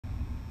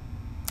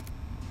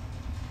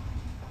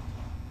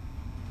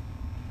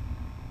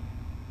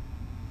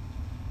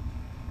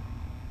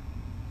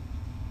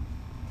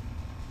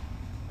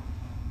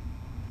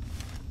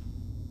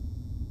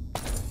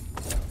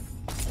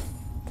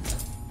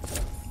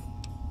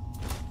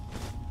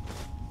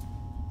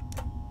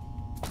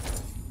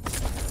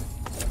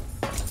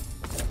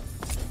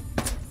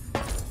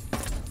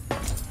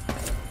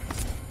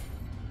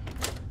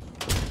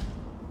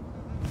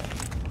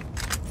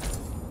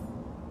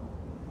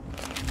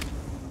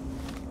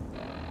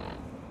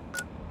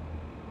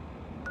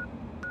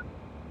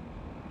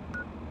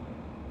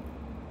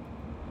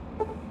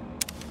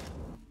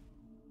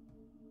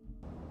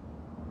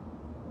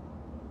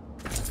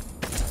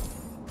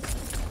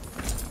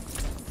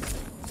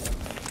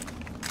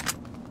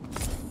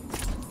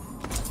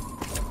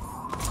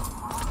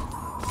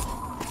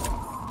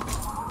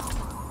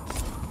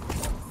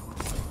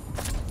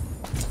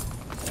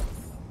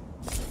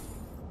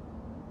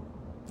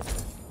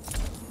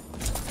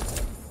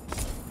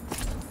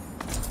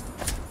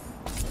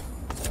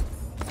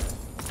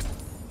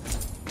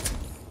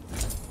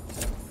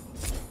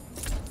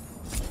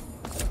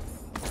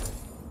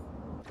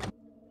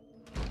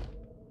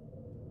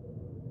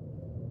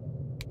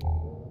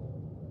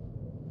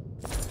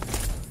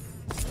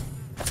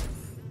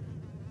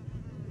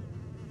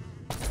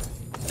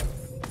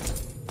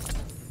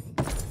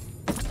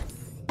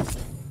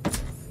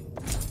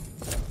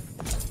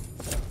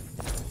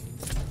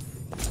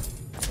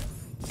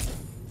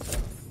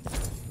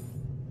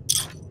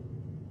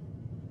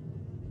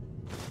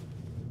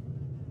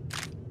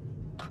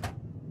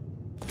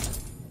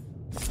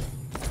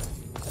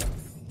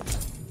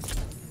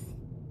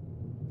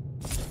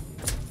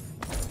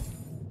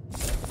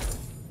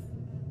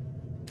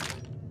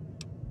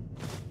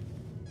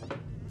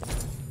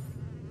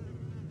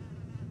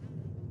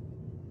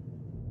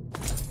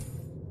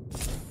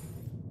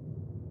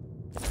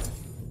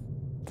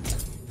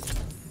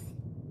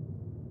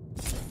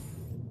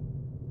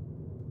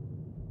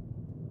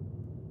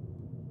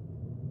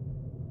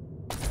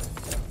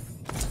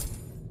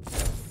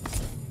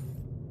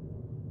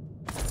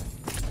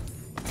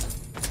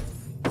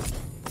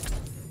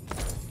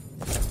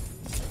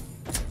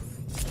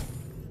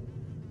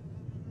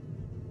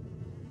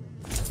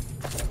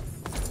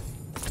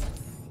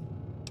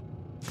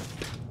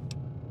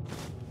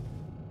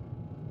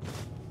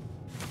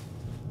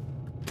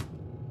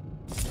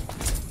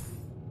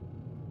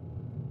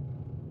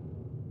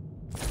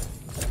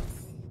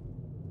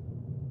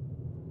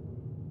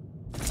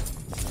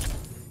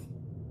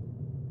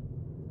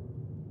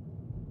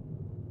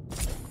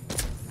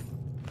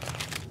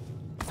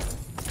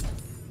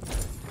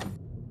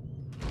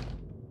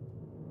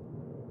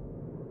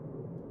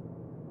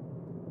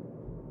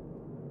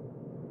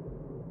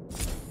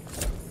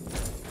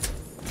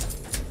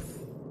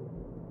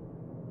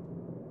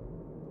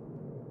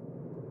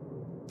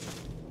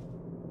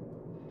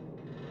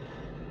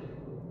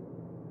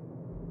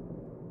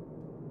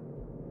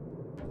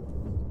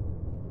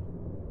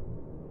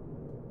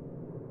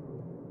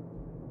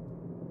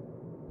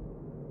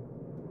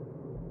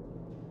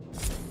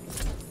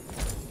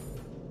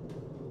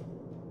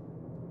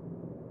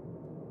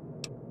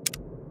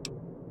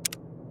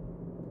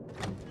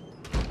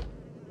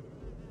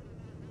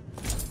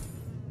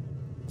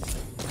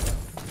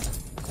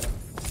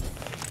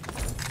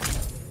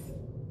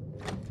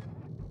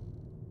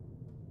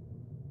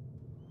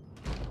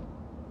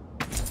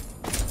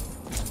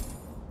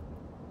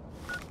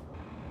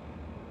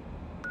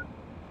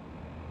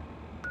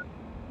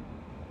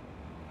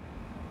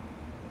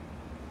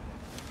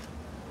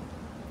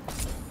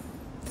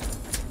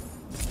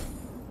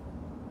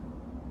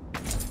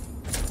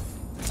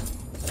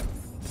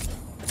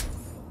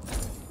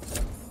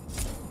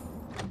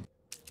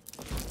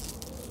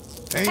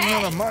Ain't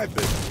none of my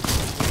business.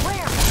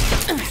 Where?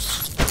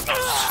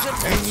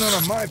 Ain't none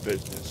of my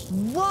business.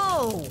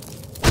 Whoa!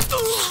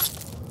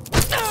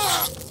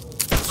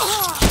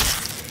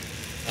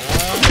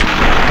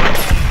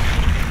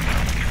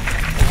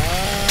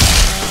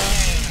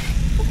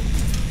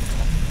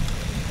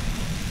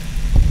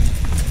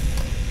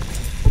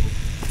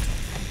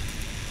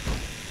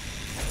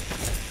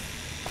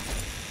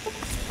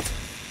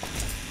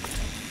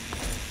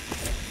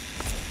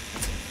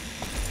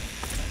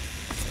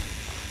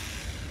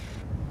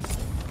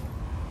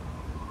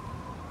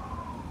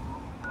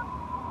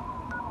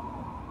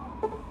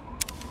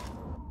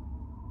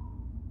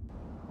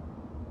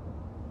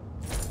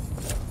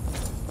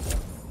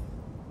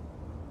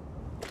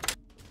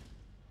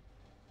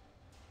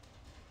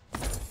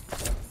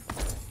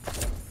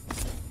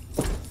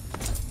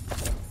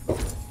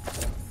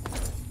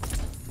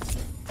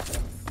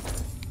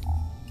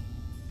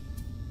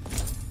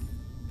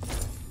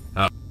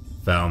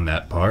 Found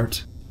that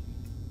part?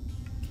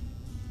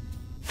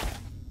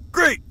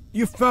 Great!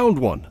 You found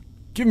one.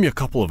 Give me a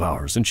couple of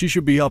hours and she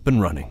should be up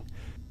and running.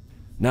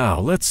 Now,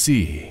 let's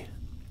see.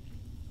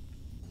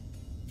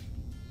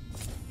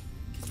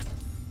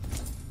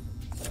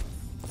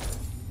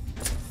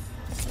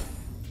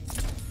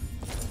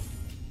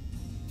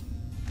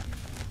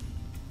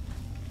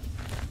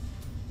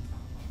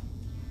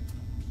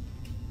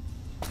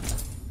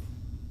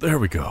 There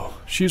we go.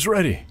 She's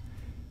ready.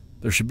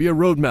 There should be a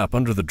road map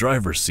under the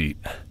driver's seat.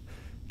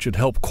 It should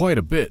help quite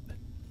a bit.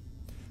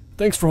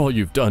 Thanks for all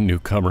you've done,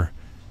 newcomer.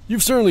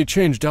 You've certainly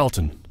changed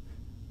Alton,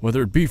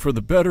 whether it be for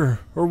the better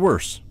or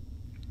worse.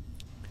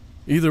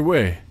 Either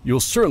way, you'll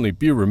certainly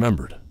be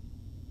remembered.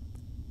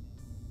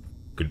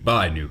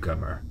 Goodbye,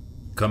 newcomer.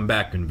 Come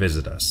back and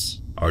visit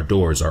us. Our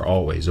doors are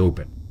always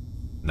open.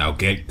 Now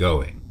get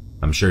going.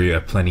 I'm sure you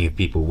have plenty of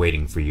people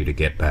waiting for you to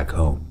get back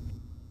home.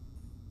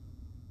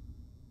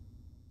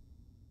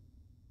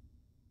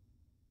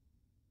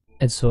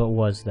 And so it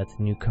was that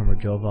the newcomer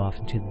drove off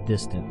into the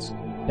distance,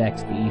 back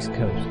to the East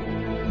Coast,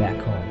 back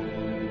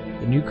home.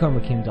 The newcomer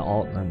came to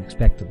Alton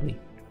unexpectedly,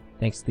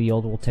 thanks to the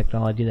old world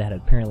technology that had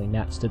apparently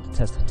not stood the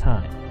test of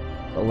time,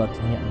 but left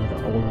in yet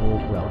another old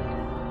world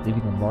relic,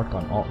 leaving a mark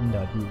on Alton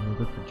that would be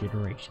remembered for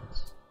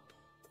generations.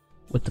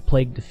 With the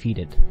plague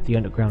defeated, the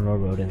Underground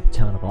Railroad and the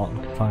town of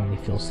Alton could finally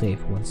feel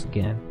safe once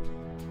again.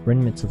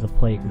 Remnants of the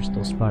plague were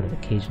still spotted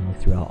occasionally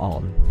throughout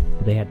Alton,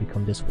 but they had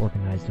become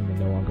disorganized and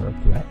were no longer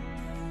a threat.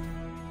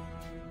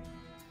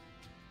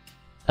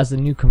 As the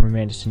newcomer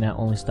managed to not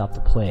only stop the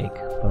plague,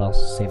 but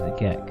also save the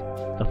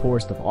Gek, the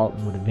forest of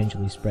Alton would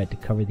eventually spread to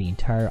cover the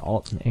entire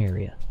Alton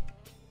area.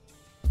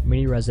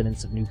 Many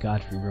residents of New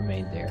Godfrey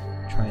remained there,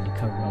 trying to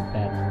cover up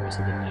bad memories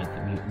of the night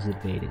the mutants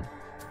invaded.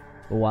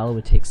 But while it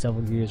would take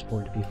several years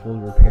for it to be fully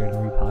repaired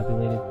and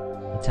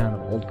repopulated, the town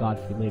of Old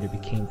Godfrey later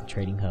became the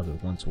trading hub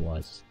it once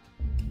was.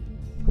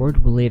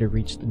 Word would later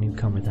reach the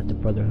newcomer that the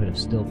Brotherhood of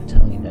Steel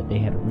battalion that they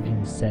had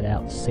originally set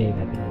out to save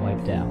had been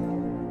wiped out.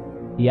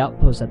 The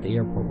outpost at the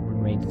airport would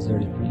remain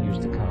deserted for years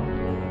to come,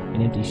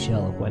 an empty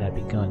shell of what had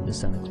begun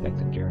this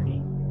unexpected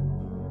journey.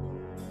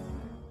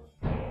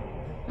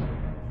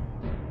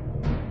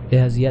 It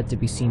has yet to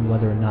be seen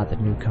whether or not the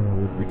newcomer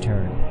would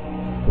return,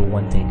 but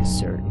one thing is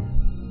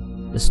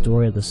certain. The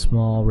story of the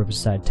small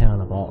riverside town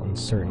of Alton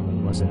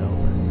certainly wasn't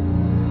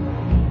over.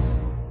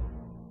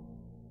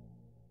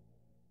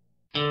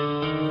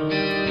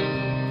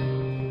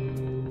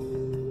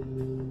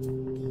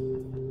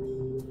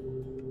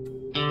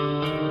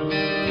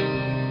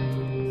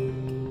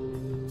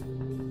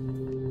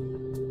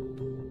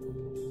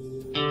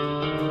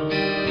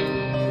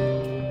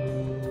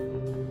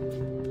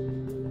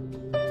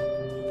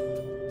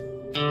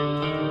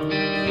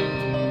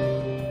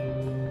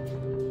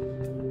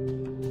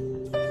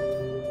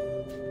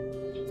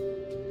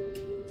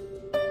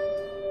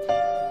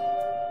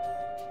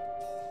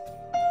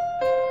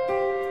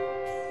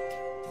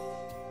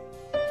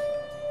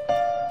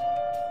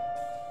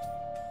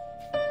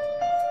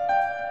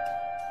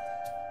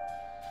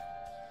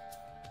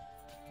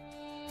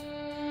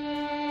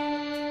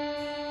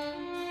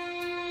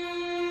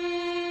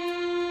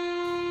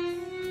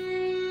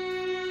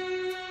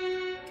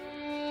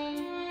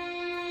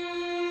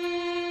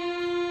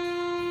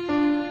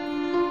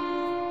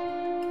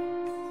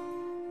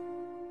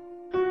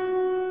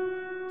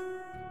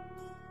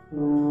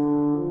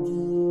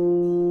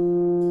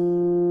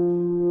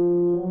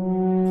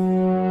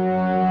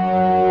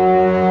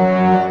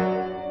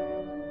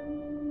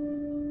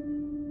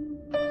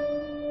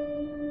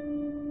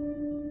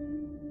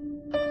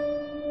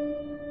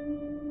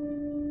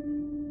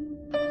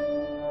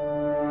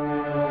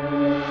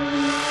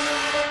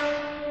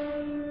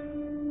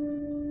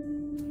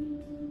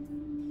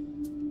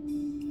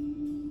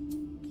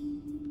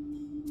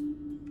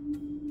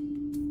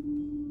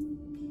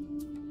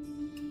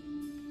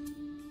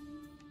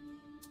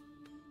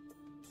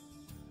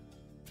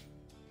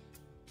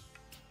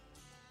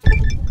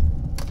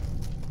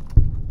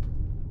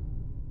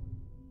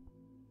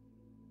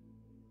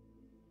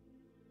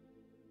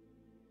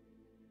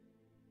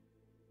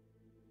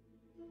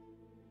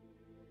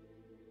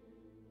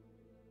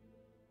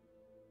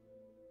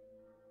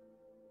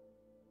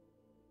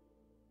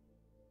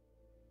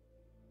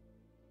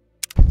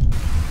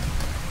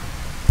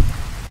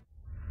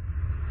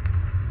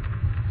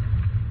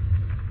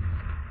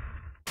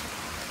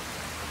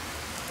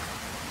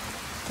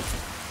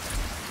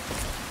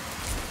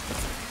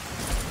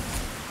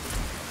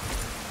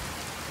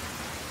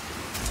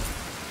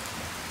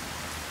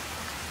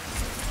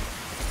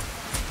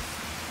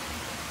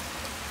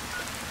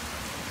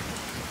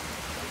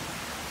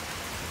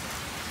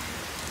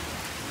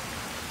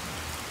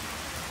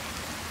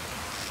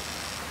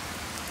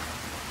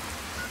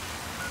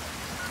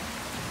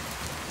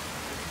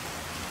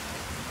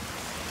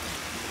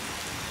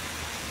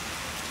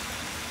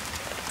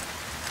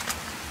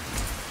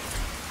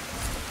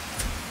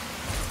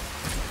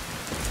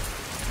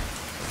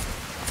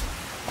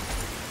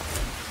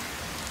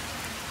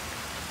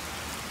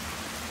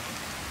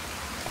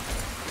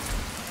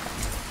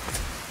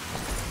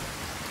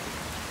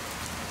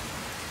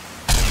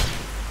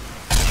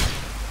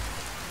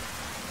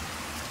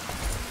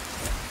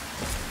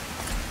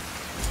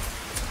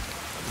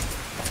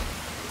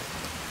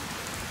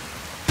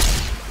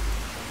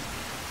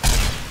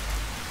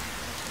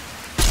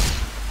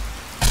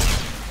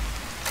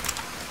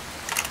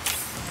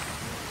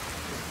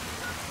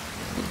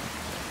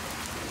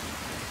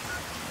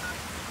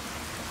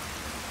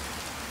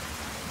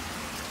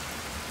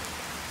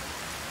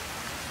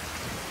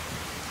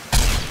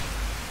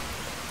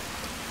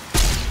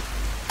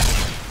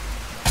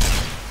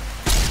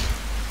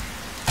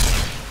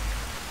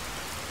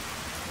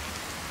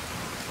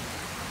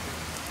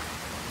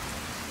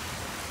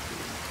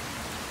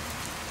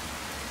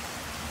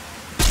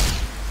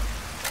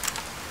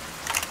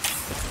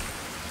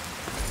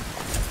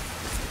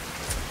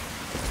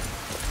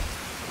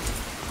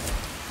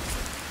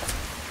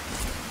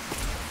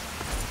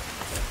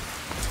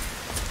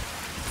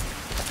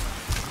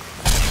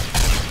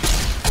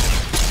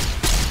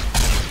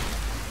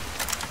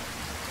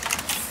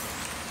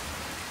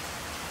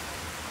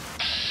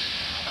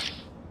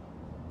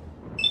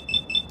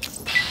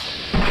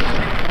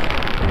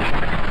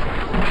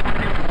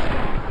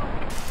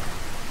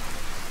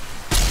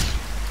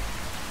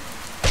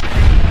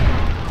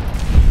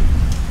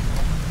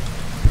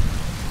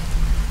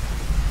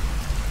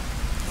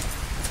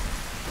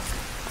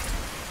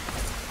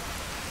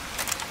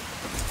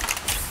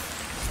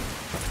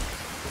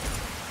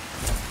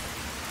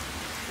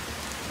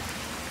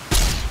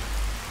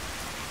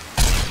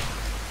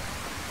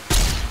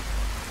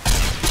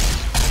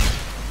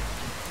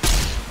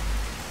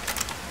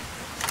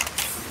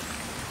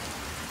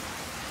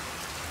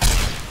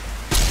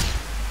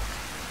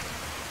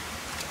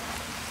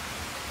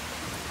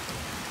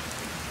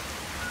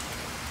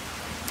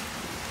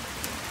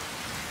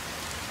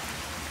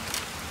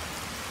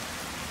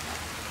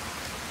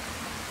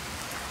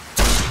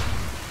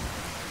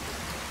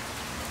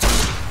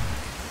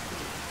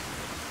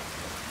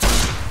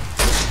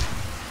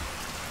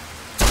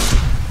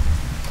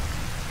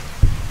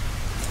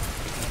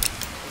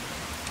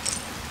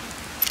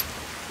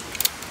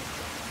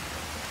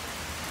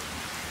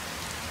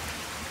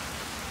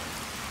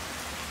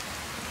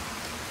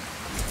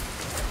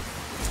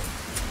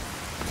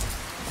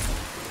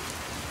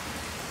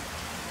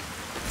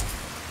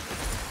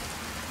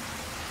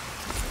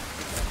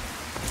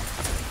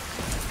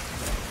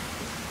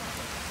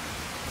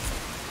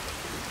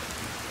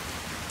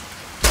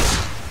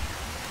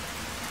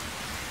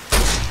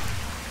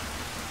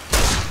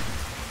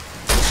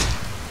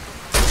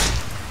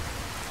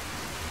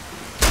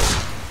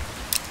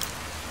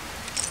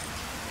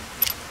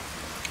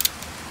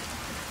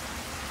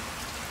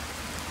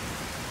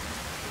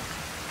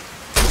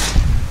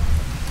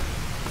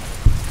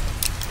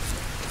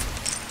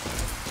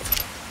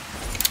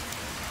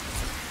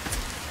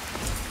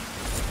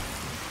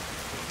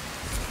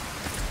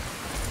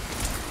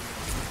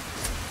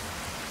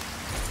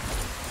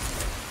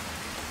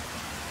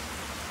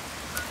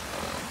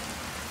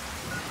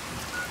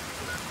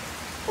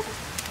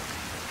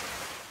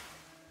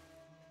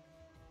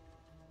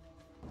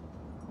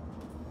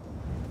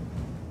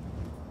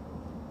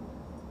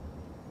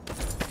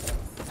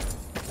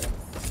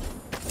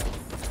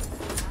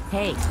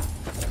 Hey.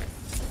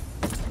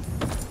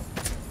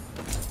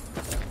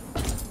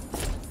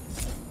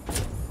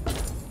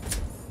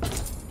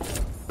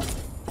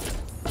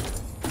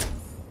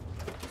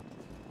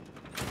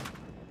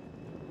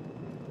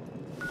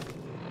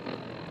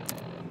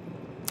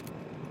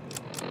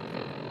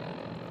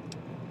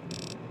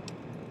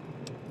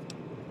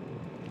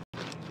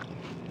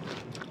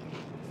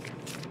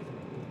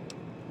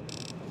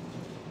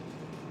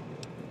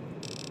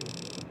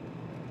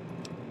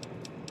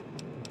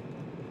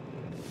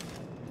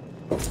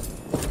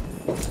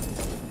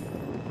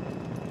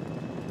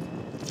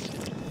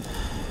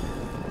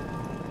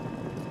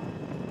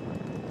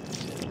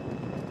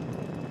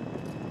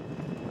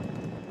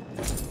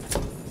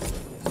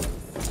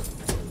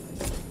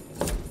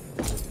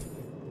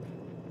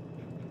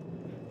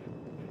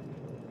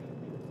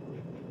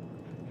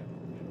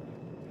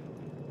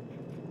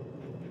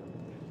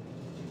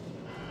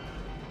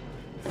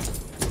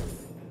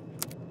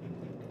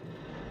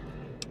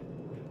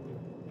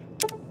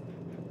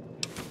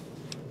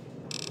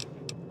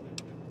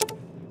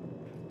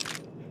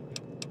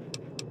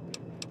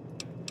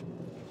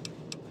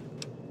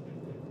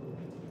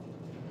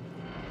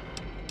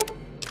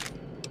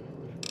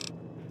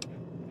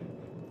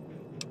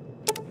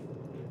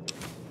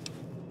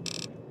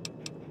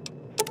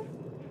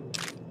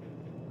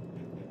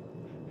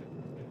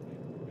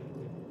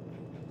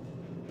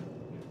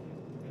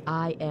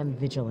 I am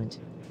vigilant.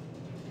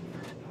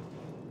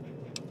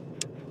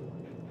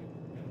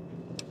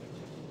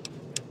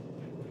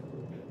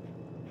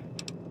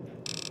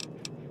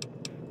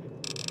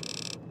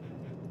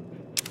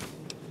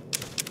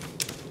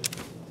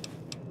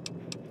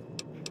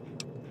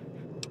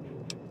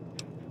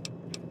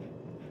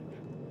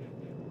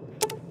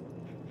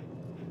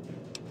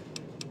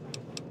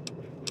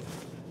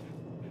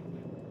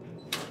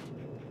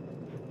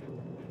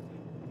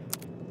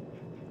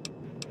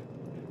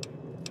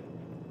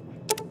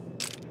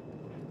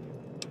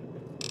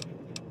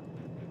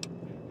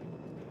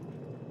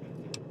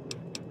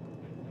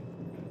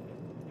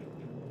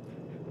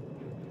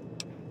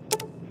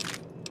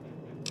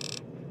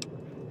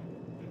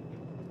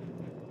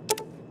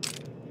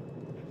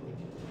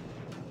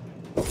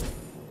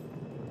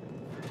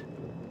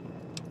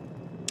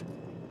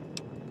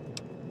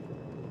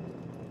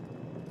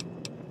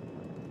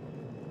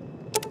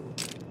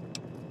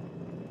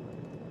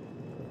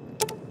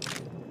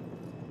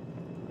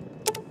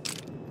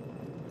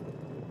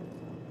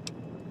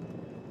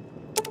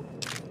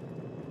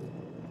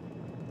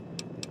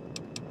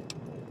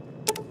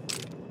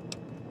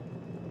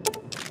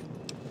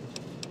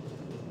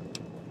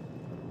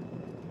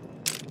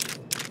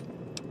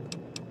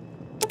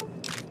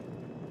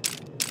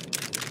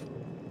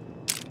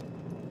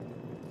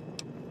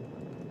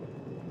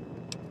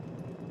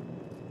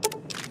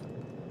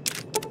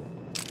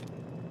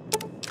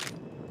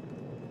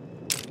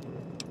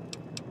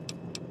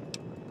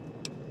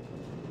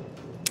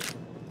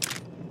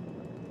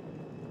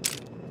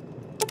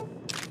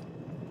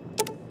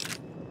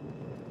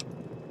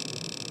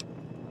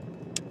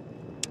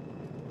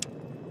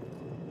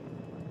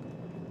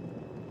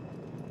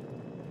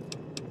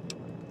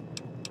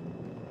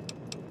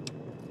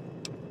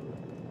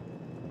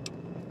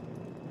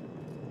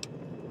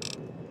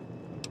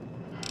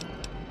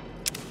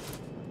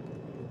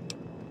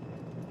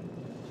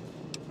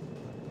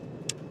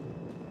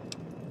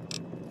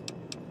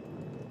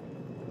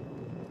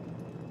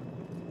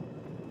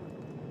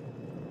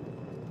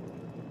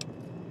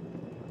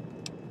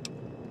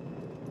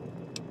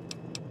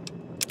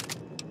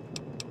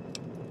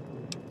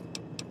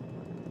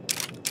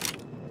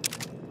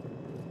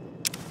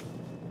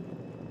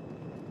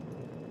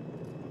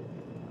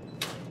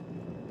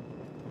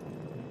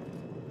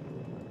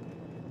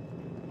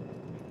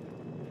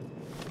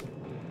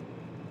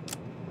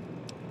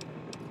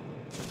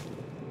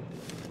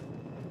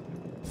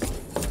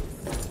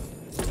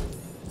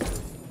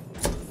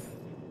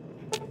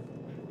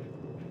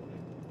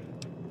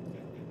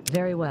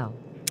 Very well.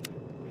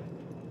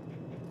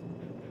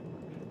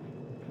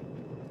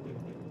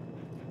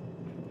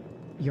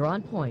 You're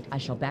on point. I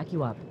shall back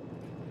you up.